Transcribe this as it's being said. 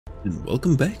And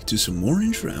welcome back to some more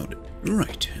Enshrouded.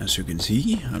 Right, as you can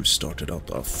see, I've started out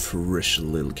a fresh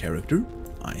little character.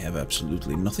 I have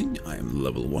absolutely nothing. I am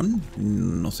level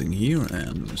 1, nothing here,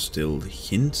 and still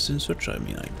hints and such. I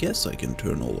mean, I guess I can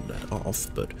turn all of that off,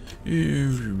 but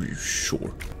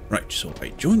sure. Right, so I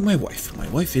joined my wife. My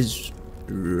wife is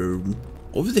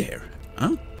over there.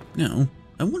 Huh? Now,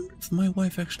 I wonder if my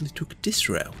wife actually took this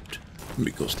route,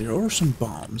 because there are some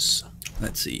bombs.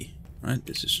 Let's see. Right,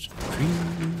 this is tree,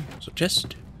 so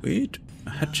chest, wait, a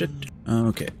hatchet.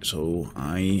 Okay, so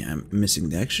I am missing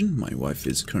the action. My wife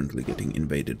is currently getting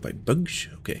invaded by bugs.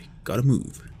 Okay, gotta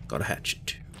move, got a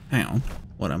hatchet. Hang on,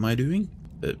 what am I doing?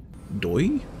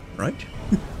 Doi, right?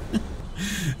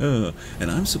 And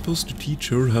I'm supposed to teach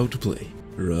her how to play.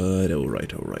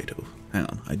 Righto. Hang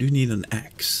on, I do need an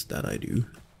axe, that I do.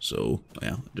 So,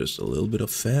 yeah, just a little bit of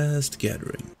fast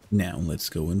gathering. Now, let's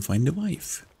go and find the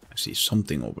wife. I see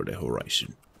something over the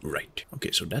horizon. Right.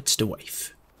 Okay, so that's the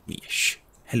wife. Yesh.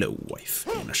 Hello, wife.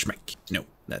 Wanna schmeck? No,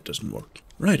 that doesn't work.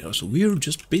 Right, so we're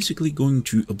just basically going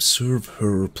to observe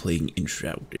her playing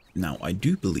Enshrouded. Now, I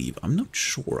do believe, I'm not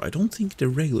sure, I don't think the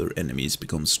regular enemies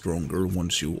become stronger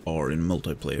once you are in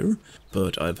multiplayer,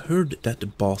 but I've heard that the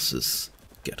bosses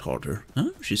get harder. Huh?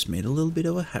 She's made a little bit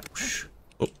of a house.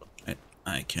 Oh,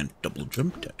 I can't double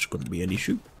jump, that's gonna be an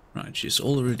issue. Right, she's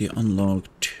already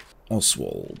unlocked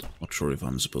Oswald. Not sure if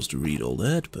I'm supposed to read all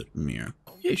that, but yeah.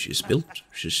 Yeah, she's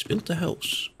built a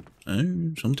house.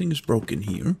 Something is broken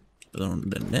here. But other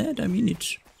than that, I mean,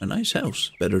 it's a nice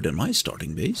house. Better than my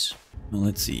starting base. Well,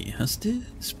 let's see. Has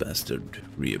this bastard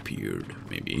reappeared?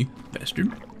 Maybe.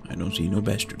 Bastard? I don't see no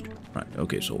bastard. Right,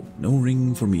 okay, so no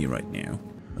ring for me right now.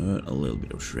 A little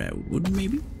bit of shroud wood,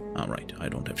 maybe? Alright, I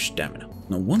don't have stamina.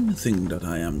 Now, one thing that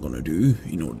I am gonna do,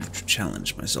 in order to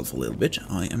challenge myself a little bit,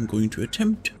 I am going to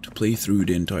attempt to play through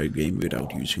the entire game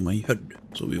without using my HUD.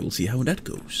 So we will see how that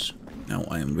goes. Now,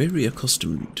 I am very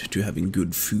accustomed to having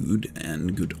good food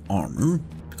and good armor,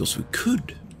 because we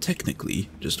could, technically,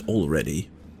 just already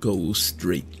go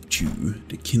straight to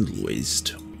the Kindle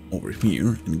Waste over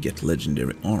here and get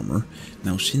legendary armor.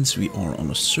 Now, since we are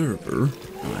on a server,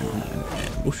 I'm on an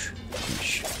ambush.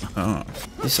 Aha,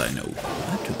 this I know.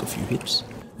 That took a few hits.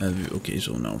 Okay,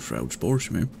 so now Shroud Spores.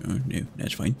 No,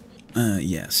 that's fine.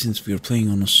 Yeah, since we're playing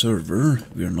on a server,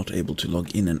 we're not able to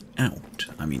log in and out.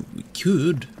 I mean, we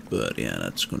could, but yeah,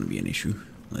 that's gonna be an issue.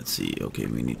 Let's see, okay,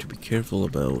 we need to be careful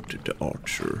about the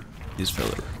archer. This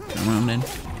feller. Come on then.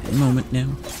 One moment now.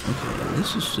 Okay,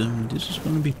 this is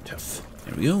gonna be tough.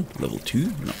 There we go, level 2,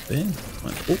 not bad.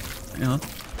 Oh, hang on.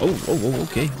 Oh,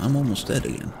 okay, I'm almost dead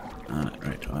again.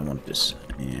 Right, I want this.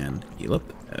 And heal up,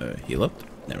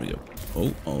 there we go.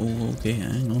 Oh, okay,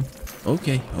 hang on.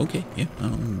 Okay, yeah,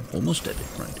 I'm almost dead.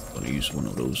 Right, gonna use one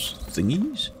of those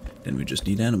thingies. Then we just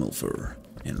need animal fur.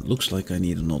 And it looks like I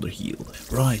need another heal.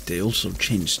 Right, they also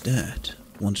changed that.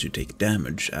 Once you take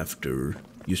damage after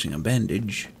using a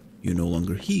bandage, you no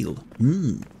longer heal.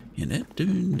 And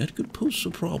that could pose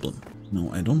a problem.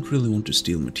 No, I don't really want to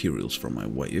steal materials from my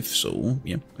wife, so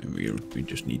yeah, we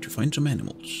just need to find some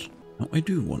animals. Now, I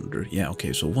do wonder, yeah,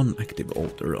 okay, so one active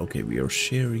altar, okay, we are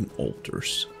sharing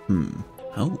altars.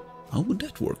 How would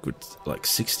that work with like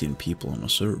 16 people on a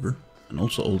server? And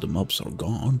also all the mobs are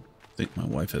gone. I think my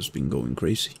wife has been going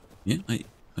crazy. Yeah, I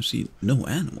see no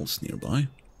animals nearby.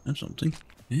 That's something.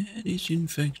 That is in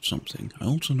fact something. I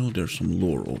also know there's some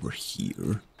lore over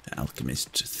here. The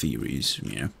alchemist theories,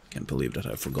 yeah, can't believe that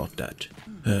I forgot that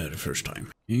the first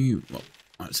time. Well,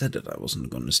 I said that I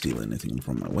wasn't gonna steal anything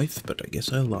from my wife, but I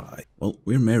guess I lie. Well,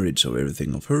 we're married, so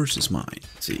everything of hers is mine.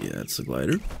 See, that's the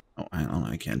glider. Oh, hang on,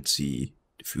 I can't see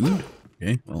the food.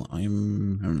 Okay, well,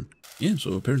 yeah,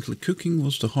 so apparently cooking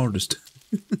was the hardest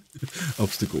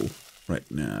obstacle right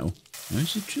now.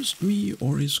 Is it just me,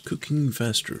 or is cooking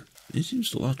faster? It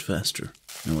seems a lot faster.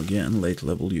 Now again, late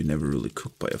level you never really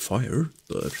cook by a fire,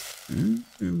 but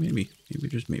maybe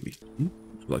just maybe.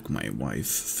 Like my wife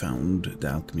found the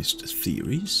alchemist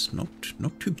theories,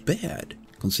 not too bad,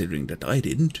 considering that I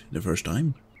didn't the first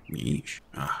time. Yesh.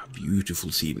 Ah,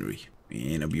 beautiful scenery,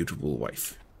 and a beautiful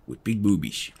wife, with big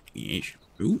boobies. Yes.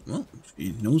 Oh, well,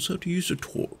 she knows how to use a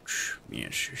torch.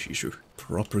 Yes, she's a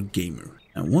proper gamer.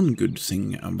 And one good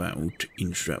thing about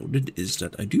Enshrouded is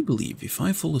that I do believe if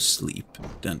I fall asleep,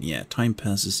 then yeah, time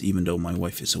passes even though my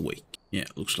wife is awake. Yeah,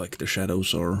 looks like the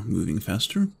shadows are moving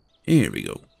faster. Here we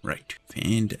go. Right,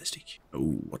 fantastic.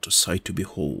 Oh, what a sight to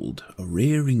behold. A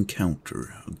rare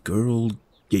encounter. A girl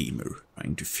gamer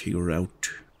trying to figure out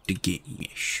the game.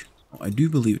 I do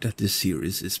believe that this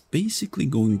series is basically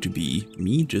going to be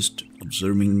me just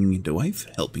observing the wife,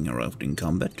 helping her out in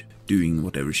combat, doing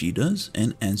whatever she does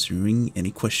and answering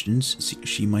any questions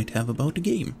she might have about the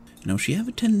game. Now, she have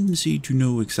a tendency to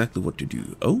know exactly what to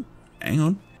do. Oh, hang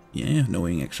on. Yeah,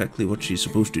 knowing exactly what she's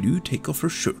supposed to do, take off her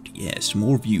shirt. Yes,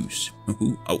 more views.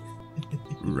 Oh,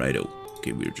 righto.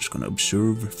 Okay, we're just gonna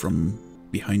observe from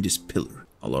behind this pillar.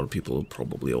 A lot of people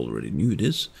probably already knew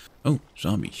this. Oh,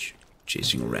 zombies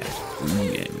chasing a rat.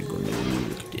 Yeah, we're gonna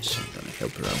look at this. I'm gonna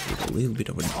help her out with a little bit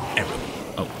of an arrow.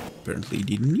 Oh, apparently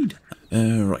didn't need.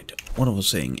 Right. What I was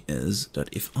saying is that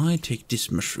if I take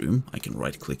this mushroom, I can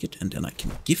right-click it and then I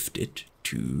can gift it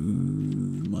to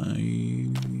my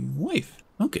wife.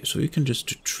 Okay, so you can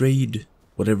just trade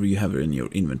whatever you have in your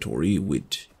inventory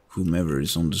with whomever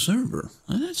is on the server.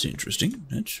 That's interesting.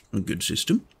 That's a good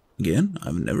system. Again,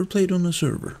 I've never played on a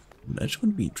server. That's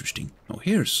going to be interesting. Now,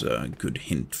 here's a good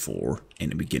hint for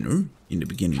any beginner in the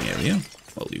beginning area.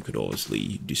 Well, you could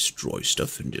obviously destroy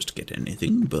stuff and just get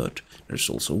anything, but there's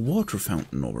also a water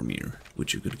fountain over here,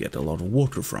 which you could get a lot of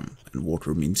water from, and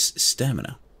water means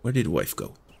stamina. Where did wife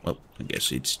go? Well, I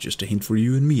guess it's just a hint for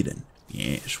you and me then.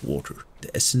 Yes, water.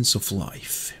 The essence of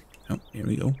life. Oh, here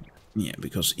we go. Yeah,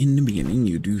 because in the beginning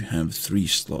you do have 3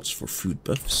 slots for food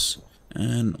buffs,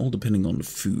 and all depending on the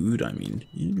food, I mean,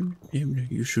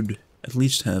 you should at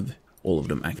least have all of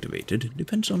them activated.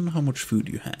 Depends on how much food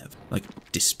you have. Like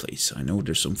this place, I know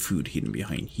there's some food hidden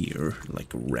behind here,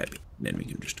 like a rabbit. Then we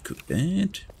can just cook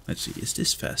that. Let's see, is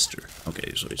this faster?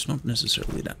 Okay, so it's not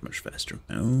necessarily that much faster.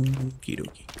 Okie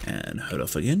dokie. And head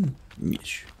off again.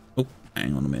 Yesh. Oh,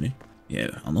 hang on a minute.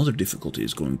 Yeah, another difficulty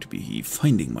is going to be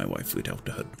finding my wife without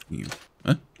the HUD.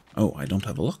 Huh? Oh, I don't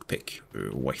have a lockpick.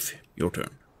 Wife, your turn.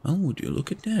 Oh, would you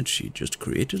look at that? She just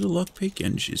created a lockpick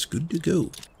and she's good to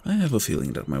go. I have a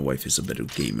feeling that my wife is a better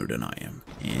gamer than I am.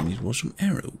 And it was some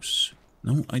arrows.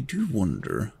 Now, I do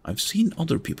wonder, I've seen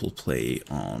other people play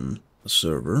on a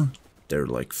server. There are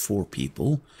like 4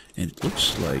 people, and it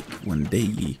looks like when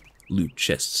they loot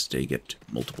chests, they get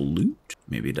multiple loot.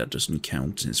 Maybe that doesn't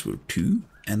count since we're 2.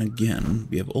 And again,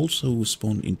 we have also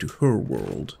spawned into her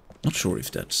world. Not sure if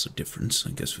that's a difference.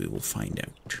 I guess we will find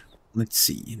out. Let's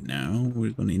see. Now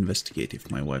we're going to investigate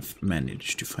if my wife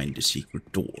managed to find the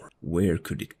secret door. Where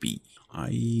could it be? I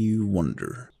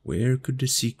wonder. Where could the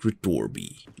secret door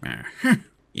be?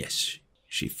 Yes,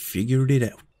 she figured it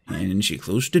out. And she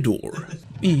closed the door.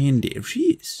 And there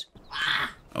she is.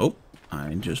 Oh,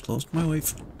 I just lost my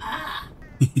wife.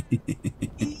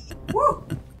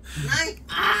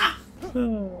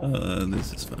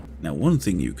 This is fun. Now, one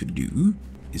thing you could do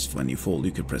is when you fall,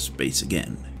 you could press space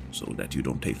again, so that you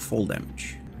don't take fall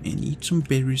damage. And eat some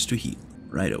berries to heal.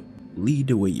 Righto. Lead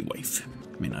the way, wife.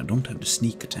 I mean, I don't have the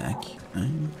sneak attack.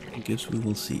 I guess we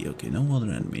will see. Okay, no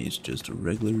other enemies, just a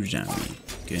regular zombie.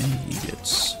 Okay, he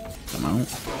gets... Come out.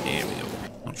 There we go.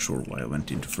 Not sure why I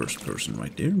went into first person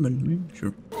right there, but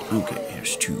sure. Okay,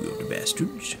 here's 2 of the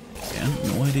bastards. Yeah,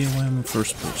 no idea why I'm a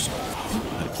first person.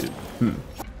 I do.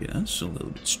 Yeah, that's a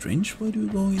little bit strange. Why do we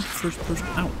go into first person?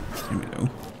 Ow. There we go.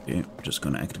 Okay, just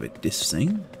gonna activate this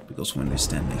thing, because when we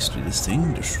stand next to this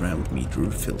thing, the shroud meter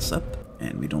fills up,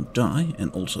 and we don't die,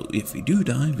 and also if we do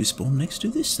die, we spawn next to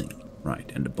this thing.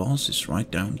 Right, and the boss is right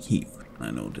down here. I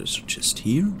know there's a chest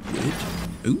here. Good.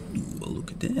 Oh, well,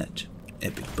 look at that.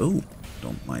 Epic bow.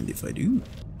 Don't mind if I do.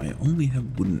 I only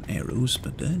have wooden arrows,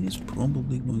 but that is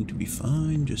probably going to be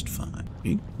fine, just fine.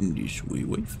 Okay, this way,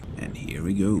 wife. And here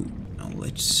we go. Now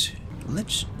let's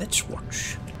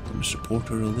watch. Gonna support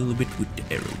her a little bit with the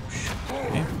arrows.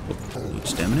 Okay, good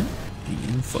stamina.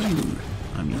 And fire.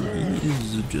 I mean, he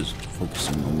is just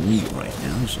focusing on me right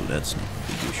now, so that's not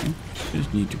a big issue.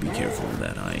 Just need to be careful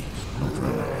that I don't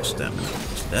run out of stamina.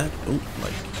 Is that? Oh,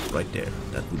 like right there.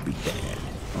 That would be bad.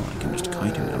 Oh, I can just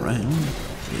kite him around.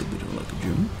 A little bit of like a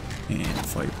jump. And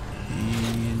fire.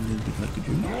 And a little bit like a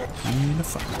jump. And a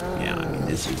fire. Yeah, I mean,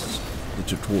 this is the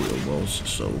tutorial boss,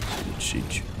 so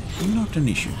it's not an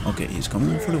issue. Okay, he's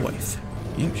coming for the wife.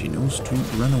 Yeah, she knows to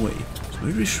run away. It's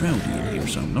very shroudy in here,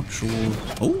 so I'm not sure.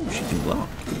 Oh, she can block.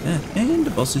 And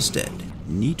the boss is dead.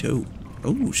 Neato.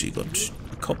 Oh, she got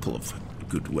a couple of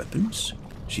good weapons.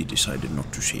 She decided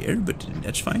not to share, but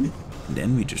that's fine. And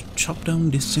then we just chop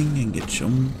down this thing and get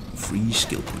some free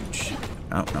skill points.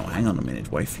 Oh, no, hang on a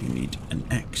minute, wife. You need an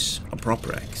axe. A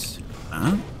proper axe.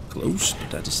 Close,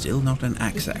 but that is still not an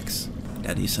axe.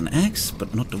 That is an axe,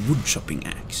 but not a wood chopping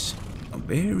axe. A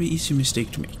very easy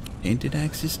mistake to make. Tainted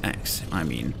axe is axe. I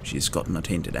mean, she's gotten a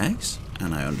tainted axe,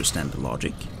 and I understand the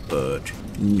logic, but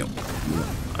no.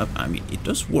 I mean, it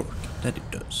does work. That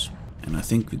it does. And I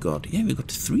think we got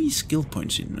 3 skill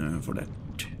points in for that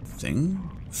thing.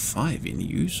 5 in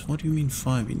use? What do you mean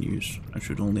 5 in use? I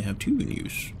should only have 2 in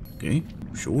use. Okay,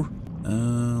 sure.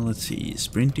 Let's see,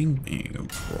 sprinting,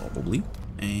 probably,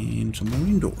 and some more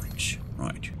endurance.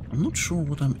 Right, I'm not sure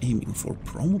what I'm aiming for,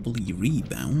 probably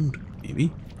rebound,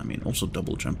 maybe. I mean, also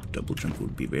double jump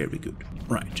would be very good.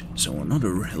 Right, so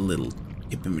another little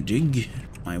jig.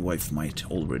 My wife might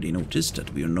already notice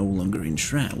that we are no longer in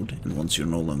Shroud, and once you're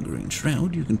no longer in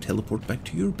Shroud, you can teleport back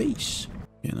to your base.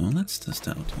 You know, let's test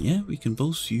out. Yeah, we can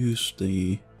both use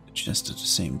the chest at the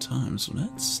same time, so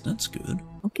that's good.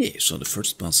 Okay, so the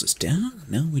first boss is down.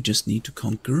 Now we just need to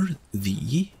conquer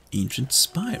the ancient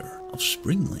spire of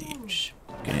Springlage.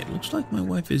 Okay, it looks like my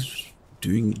wife is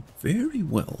doing very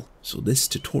well. So this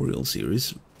tutorial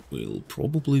series will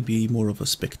probably be more of a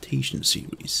spectation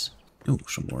series. Oh,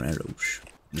 some more arrows.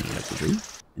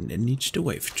 And then it's the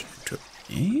wife to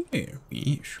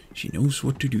yes, she knows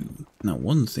what to do. Now,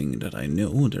 one thing that I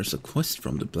know, there's a quest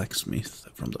from the blacksmith,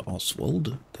 from the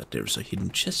Oswald, that there's a hidden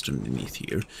chest underneath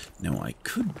here. Now, I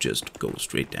could just go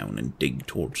straight down and dig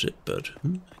towards it, but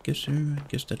I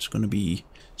guess that's gonna be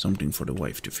something for the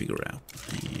wife to figure out.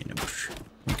 And a bush.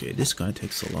 Okay, this guy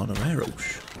takes a lot of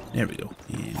arrows. There we go.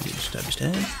 And stab,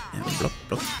 and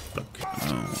block.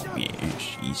 Oh,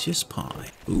 yes, easy as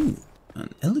pie. Ooh,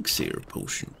 an elixir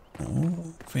potion.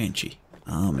 Oh, fancy.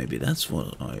 Ah, maybe that's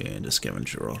what the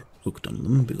scavenger are hooked on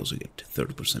them, because I get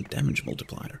 30% damage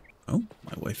multiplier. Oh,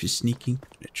 my wife is sneaking.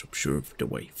 Let's observe the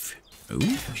wife. Oh,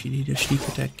 she did a sneak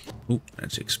attack. Oh,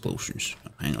 that's explosions.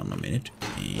 Oh, hang on a minute.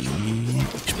 And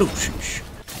explosions.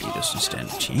 He doesn't stand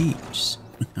a chance.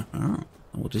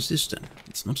 What is this then?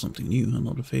 It's not something new.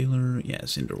 Another failure. Yeah,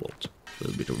 Cinderwalt. A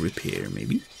little bit of repair,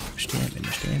 maybe. Stab.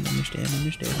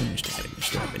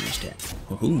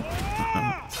 Oh,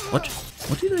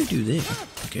 what did I do there?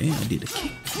 Okay, I did a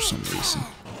kick for some reason.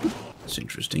 That's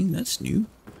interesting. That's new.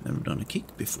 Never done a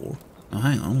kick before. Now,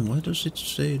 hang on. Why does it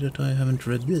say that I haven't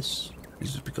read this?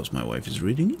 Is it because my wife is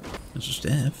reading it? That's a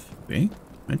staff. Okay,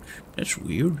 that's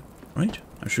weird, right?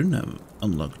 I shouldn't have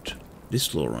unlocked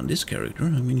this lore on this character.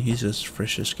 I mean, he's as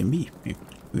fresh as can be.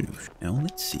 Who knows? Now,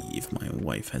 let's see if my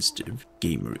wife has the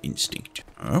gamer instinct.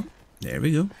 Oh, there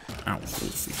we go. Ow,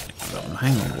 Wolfie. Well,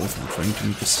 hang on, Wolf. I'm trying to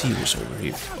make a series over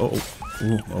here. Oh,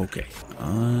 okay.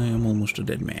 I am almost a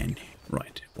dead man.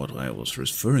 Right, what I was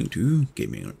referring to,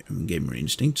 gamer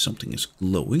instinct, something is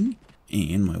glowing,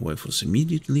 and my wife was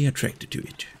immediately attracted to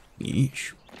it.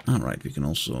 Yesh. Alright, we can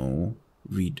also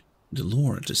read the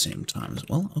lore at the same time as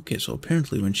well. Okay, so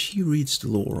apparently when she reads the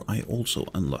lore, I also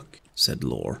unlock said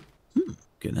lore.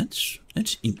 Okay,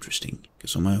 that's interesting. Okay,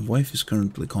 so my wife is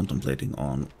currently contemplating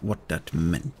on what that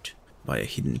meant by a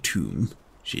hidden tomb.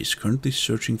 She is currently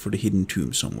searching for the hidden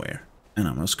tomb somewhere. And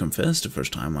I must confess, the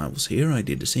first time I was here, I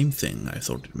did the same thing. I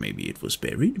thought that maybe it was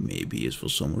buried, maybe it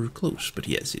was somewhere close. But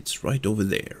yes, it's right over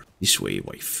there. This way,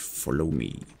 wife, follow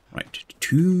me. Right, the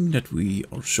tomb that we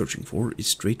are searching for is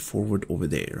straightforward over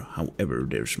there. However,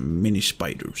 there's many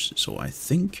spiders, so I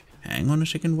think... Hang on a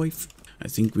second, wife. I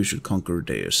think we should conquer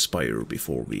the spire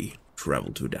before we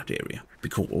travel to that area.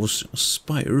 Because a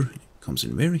spire comes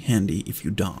in very handy if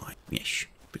you die. Yes,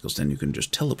 because then you can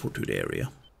just teleport to the area.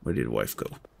 Where did wife go?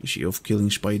 Is she off killing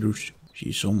spiders?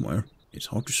 She's somewhere. It's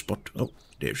hard to spot. Oh,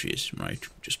 there she is, right.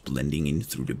 Just blending in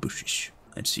through the bushes.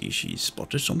 Let's see, she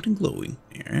spotted something glowing.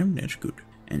 Yeah, that's good.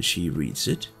 And she reads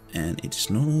it, and it's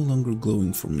no longer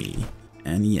glowing for me.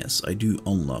 And yes, I do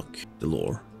unlock the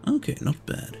lore. Okay, not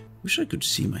bad. Wish I could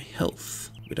see my health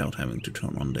without having to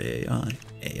turn on the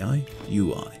AI?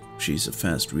 UI. She's a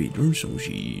fast reader, so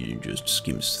she just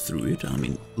skims through it. I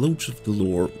mean, loads of the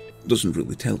lore doesn't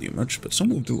really tell you much, but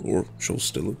some of the lore shows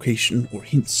the location or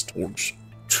hints towards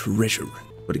treasure.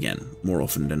 But again, more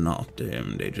often than not,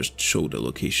 they just show the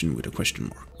location with a question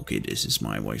mark. Okay, this is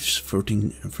my wife's first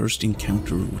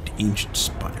encounter with the ancient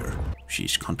spire.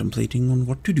 She's contemplating on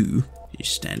what to do. She's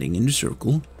standing in the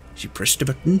circle. She pressed the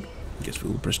button. I guess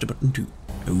we'll press the button too.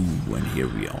 Oh, and here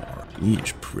we are.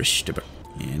 Yes, press the button.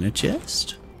 And a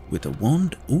chest with a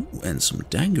wand. Oh, and some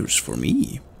daggers for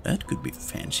me. That could be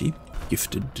fancy.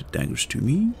 Gifted daggers to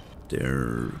me.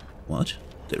 They're... what?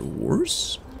 They're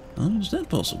worse? How is that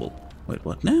possible? Wait,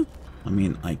 what now? I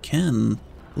mean, I can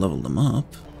level them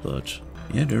up, but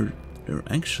yeah, they're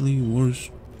actually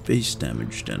worse base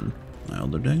damage than my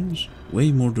other daggers.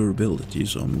 Way more durability,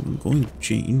 so I'm going to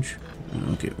change.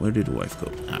 Okay, where did the wife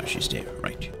go? Ah, she's there,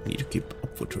 right. Need to keep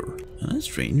up with her. That's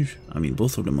strange. I mean,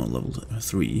 both of them are level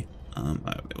 3.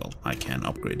 Well, I can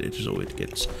upgrade it so it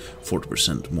gets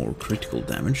 40% more critical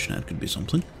damage. That could be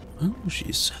something. Oh,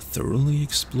 she's thoroughly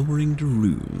exploring the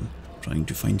room, trying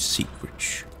to find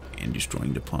secrets. And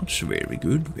destroying the pots. Very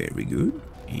good, very good.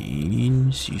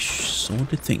 And she saw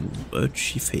the thing, but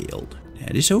she failed.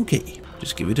 That is okay.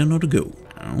 Just give it another go.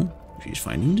 Now, she's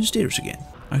finding the stairs again.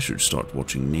 I should start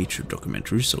watching nature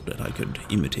documentaries so that I could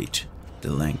imitate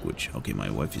the language. Okay, my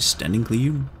wife is standing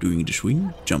clear, doing the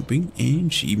swing, jumping,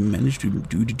 and she managed to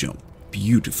do the jump.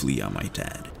 Beautifully, I might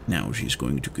add. Now she's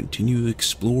going to continue to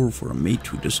explore for a mate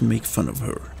who doesn't make fun of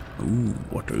her. Oh,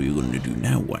 what are you going to do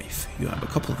now, wife? You have a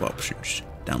couple of options.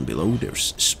 Down below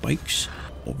there's spikes.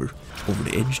 Over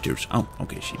the edge there's... Oh,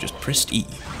 okay, she just pressed E.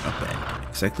 Not bad.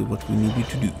 Exactly what we needed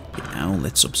to do. Okay, now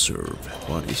let's observe.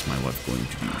 What is my wife going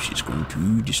to do? She's going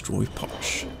to destroy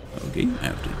pots. Okay,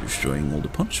 after destroying all the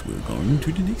pots, we're going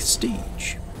to the next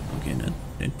stage. Okay,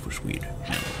 that was weird.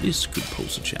 Now, this could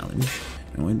pose a challenge.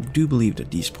 Now, I do believe that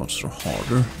these pots are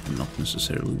harder and not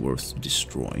necessarily worth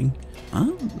destroying.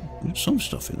 There's some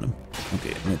stuff in them.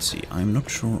 Okay, let's see. I'm not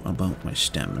sure about my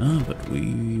stamina, but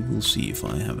we will see if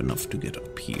I have enough to get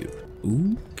up here.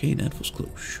 Ooh, okay, that was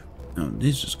close. Now,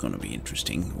 this is gonna be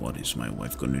interesting. What is my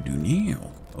wife gonna do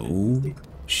now? Oh,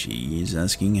 she is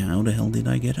asking how the hell did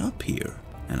I get up here?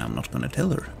 And I'm not gonna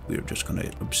tell her. We're just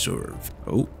gonna observe.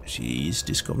 Oh, she's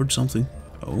discovered something.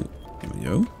 Oh, here we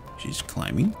go. She's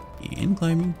climbing and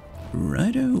climbing.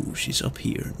 Righto, she's up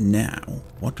here. Now,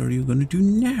 what are you gonna do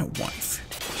now, wife?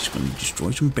 She's gonna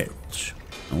destroy some barrels.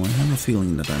 Now, I have a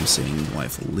feeling that I'm saying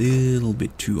wife a little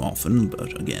bit too often,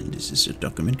 but again, this is a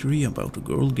documentary about a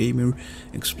girl gamer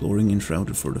exploring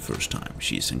Enshrouded for the first time.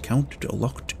 She's encountered a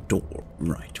locked door.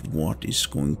 Right, what is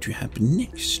going to happen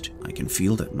next? I can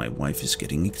feel that my wife is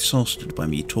getting exhausted by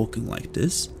me talking like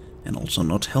this, and also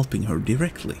not helping her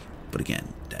directly. But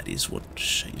again, that is what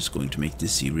is going to make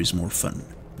this series more fun.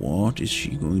 What is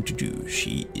she going to do?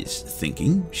 She is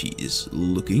thinking, she is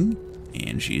looking,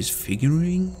 and she is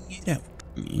figuring it out.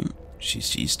 She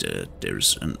sees that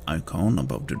there's an icon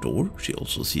above the door. She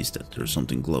also sees that there's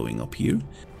something glowing up here.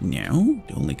 Now,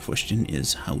 the only question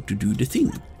is how to do the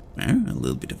thing. A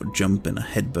little bit of a jump and a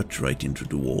headbutt right into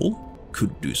the wall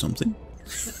could do something.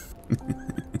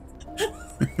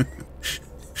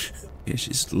 Yeah,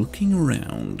 she's looking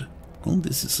around. Well,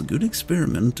 this is a good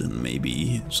experiment and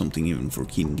maybe something even for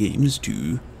Keen Games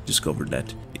to discover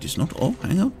that it is not... Oh,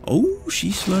 hang on. Oh,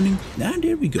 she's learning. Ah,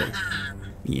 there we go.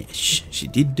 Yes, she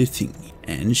did the thing.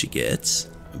 And she gets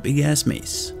a big-ass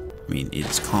mace. I mean,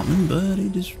 it's common, but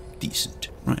it is decent.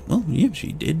 Right, well, yeah,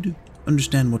 she did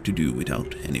understand what to do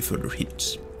without any further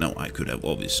hints. Now, I could have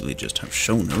obviously just have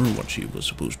shown her what she was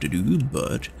supposed to do,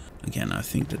 but again, I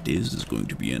think that this is going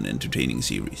to be an entertaining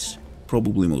series.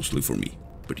 Probably mostly for me.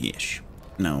 But yes.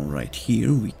 Now right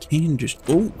here we can just...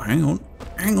 Oh, hang on.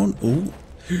 Oh.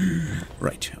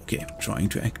 Right, okay. I'm trying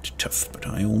to act tough, but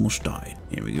I almost died.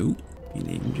 Here we go. And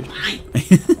then just...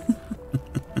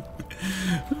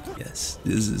 Yes,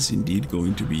 this is indeed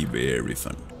going to be very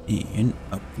fun. And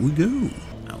up we go.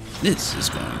 Now this is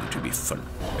going to be fun.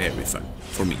 Very fun.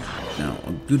 For me. Now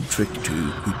a good trick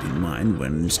to keep in mind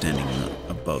when standing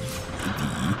above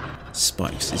the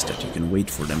spikes is that you can wait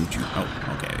for them to... Oh,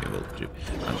 okay, well,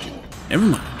 never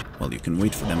mind. Well, you can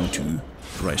wait for them to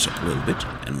rise up a little bit,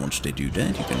 and once they do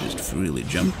that, you can just freely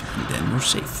jump, and then you're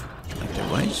safe. Like they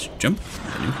rise, jump,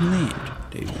 then you can land.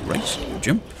 They rise, you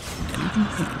jump, and then you can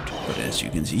land. But as you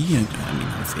can see,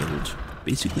 I failed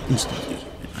basically instantly,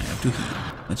 and I have to heal.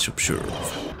 Let's observe.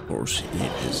 Of course,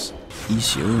 it is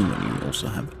easier when you also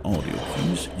have audio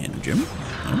cues and a jump.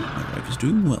 Oh, my wife is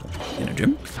doing well. And a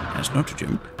jump, that's not a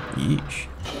jump. Yesh.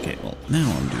 Okay, well,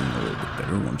 now I'm doing a little bit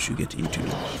better once you get into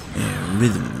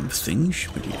rhythm of things.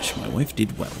 But yes, my wife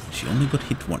did well. She only got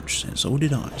hit once, and so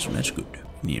did I, so that's good.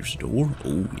 Here's the door.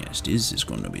 Oh, yes, this is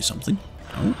going to be something.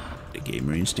 Oh, the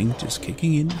gamer instinct is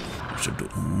kicking in. There's a door,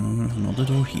 another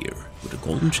door here, with a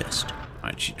golden chest.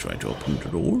 Right, she tried to open the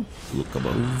door. Look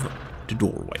above the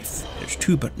door, wife. There's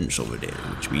 2 buttons over there,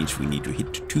 which means we need to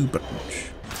hit 2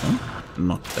 buttons. Oh,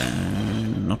 not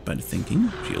bad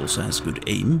thinking. She also has good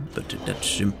aim, but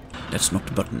that's not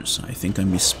the buttons. I think I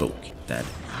misspoke. That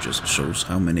just shows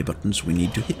how many buttons we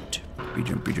need to hit.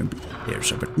 Jumpy.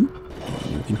 There's a button,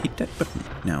 and you can hit that button.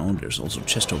 Now there's also a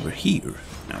chest over here.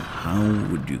 Now how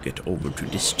would you get over to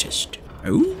this chest?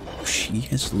 Oh, she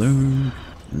has learned.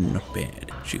 Not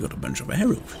bad. She got a bunch of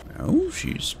arrows. Oh,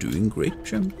 she's doing great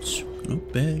jumps.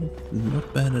 Not bad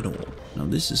at all. Now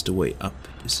this is the way up.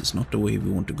 This is not the way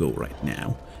we want to go right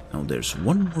now. Now there's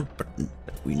one more button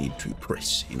that we need to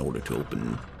press in order to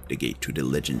open the gate to the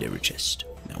legendary chest.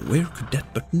 Now where could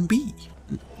that button be?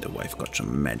 The wife got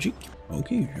some magic.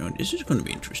 Okay, now this is going to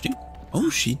be interesting. Oh,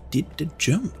 she did the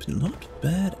jump. Not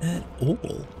bad at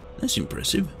all. That's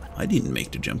impressive. I didn't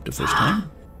make the jump the first time.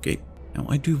 Okay, now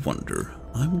I do wonder.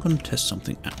 I'm gonna test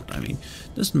something out. I mean,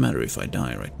 doesn't matter if I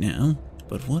die right now,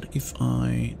 but what if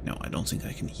I... No, I don't think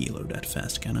I can heal her that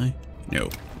fast, can I? No.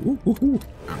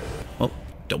 Well,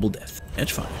 double death.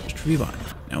 That's fine, just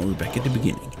revive. Now we're back at the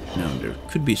beginning. Now there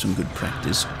could be some good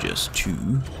practice just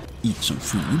to eat some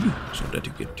food so that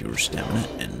you get your stamina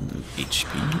and HP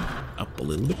up a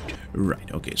little bit. Right,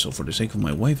 okay, so for the sake of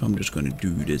my wife, I'm just gonna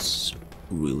do this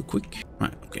real quick.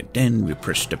 Right, okay, then we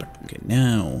press the button. Okay,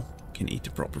 now can eat the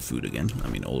proper food again. I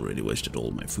mean, already wasted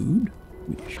all my food.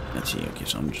 Let's see, okay,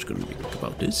 so I'm just gonna be quick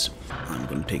about this. I'm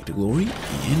gonna take the glory,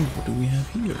 and what do we have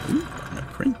here? Ooh, an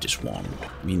apprentice wand.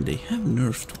 I mean, they have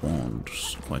nerfed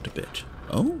wands quite a bit.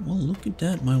 Oh, well, look at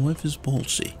that, my wife is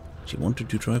ballsy. She wanted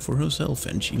to try for herself,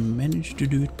 and she managed to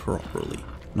do it properly.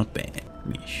 Not bad.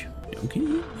 Yesh. Okay,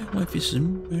 my wife is a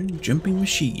jumping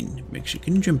machine.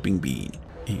 Mexican jumping bean.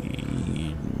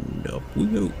 And up we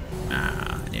go.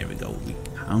 Ah, there we go. We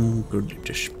conquered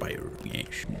the spire.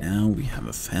 Yes. Now we have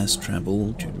a fast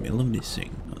travel to the middle of this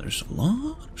thing. Now, there's a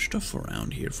lot of stuff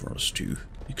around here for us to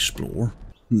explore.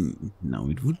 Now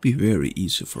it would be very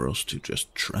easy for us to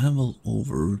just travel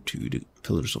over to the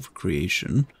Pillars of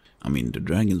Creation. I mean, the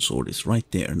dragon sword is right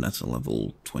there, and that's a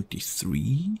level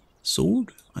 23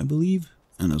 sword, I believe.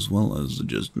 And as well as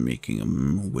just making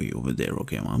a way over there.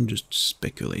 Okay, I'm just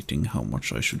speculating how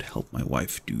much I should help my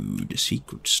wife do the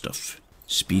secret stuff.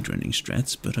 Speedrunning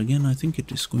strats, but again, I think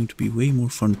it is going to be way more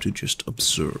fun to just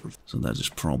observe. So that is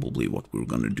probably what we're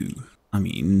gonna do. I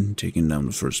mean, taking down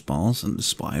the first boss and the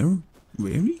spire,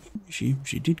 really? She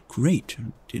did great.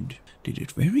 Did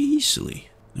it very easily.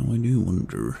 Now I do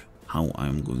wonder how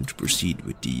I'm going to proceed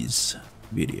with these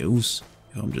videos.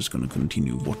 If I'm just gonna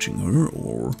continue watching her,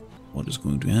 or what is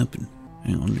going to happen?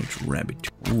 Hang on, there's a rabbit.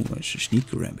 Oh, that's a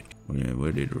sneaky rabbit.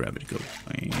 Where did the rabbit go?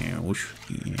 Whoosh,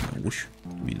 whoosh.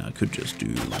 I mean, I could just do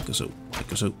like a so.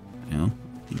 You know,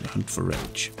 hunt for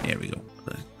rabbits. There we go.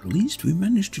 But at least we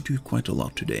managed to do quite a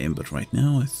lot today, but right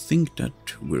now I think that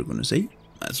we're gonna say,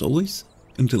 as always,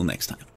 until next time.